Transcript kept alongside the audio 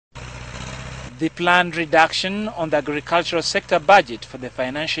The planned reduction on the agricultural sector budget for the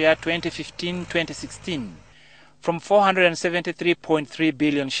financial year 2015-2016 from 473.3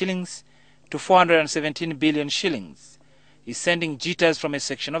 billion shillings to 417 billion shillings is sending jitters from a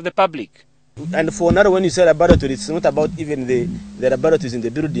section of the public. And for another, when you say laboratories, it's not about even the laboratories in the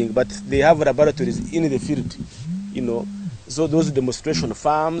building, but they have laboratories in the field, you know. So those demonstration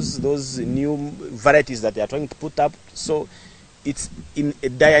farms, those new varieties that they are trying to put up, so it's in a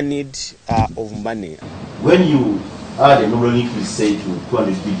dire need of money. When you add a nominal increase, say, to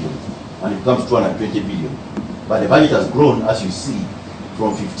 200 billion, and it becomes 220 billion, but the budget has grown, as you see,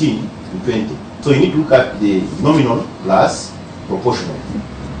 from 15 to 20. So you need to look at the nominal plus proportional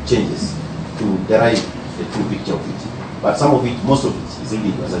changes to derive the true picture of it. But some of it, most of it, is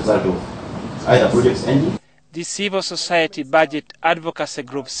indeed as a result of either projects ending. The civil society budget advocacy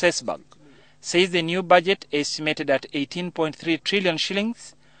group CSBAG says the new budget, estimated at 18.3 trillion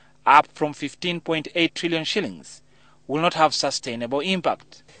shillings, up from 15.8 trillion shillings, will not have sustainable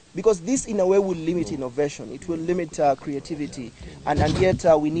impact. Because this, in a way, will limit innovation. It will limit creativity, and yet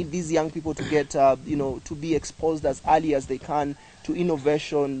we need these young people to get, to be exposed as early as they can to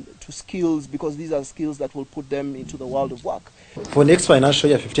innovation, to skills, because these are skills that will put them into the world of work. For next financial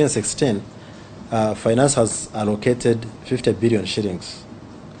year, 15-16, Finance has allocated 50 billion shillings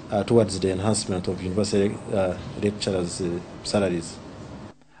towards the enhancement of university lecturers' salaries.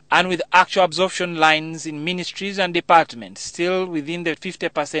 And with actual absorption lines in ministries and departments still within the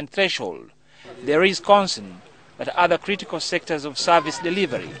 50% threshold, there is concern that other critical sectors of service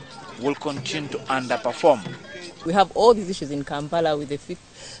delivery will continue to underperform. We have all these issues in Kampala with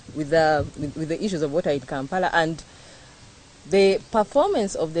the issues of water in Kampala, and the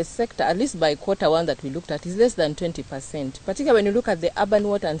performance of the sector, at least by Q1 that we looked at, is less than 20%, particularly when you look at the urban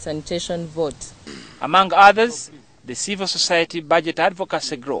water and sanitation vote. Among others, the civil society budget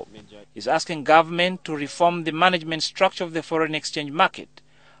advocacy group is asking government to reform the management structure of the foreign exchange market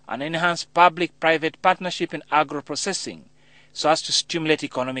and enhance public-private partnership in agro-processing so as to stimulate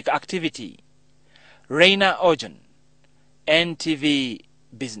economic activity. Reina Ojan, NTV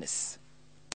Business.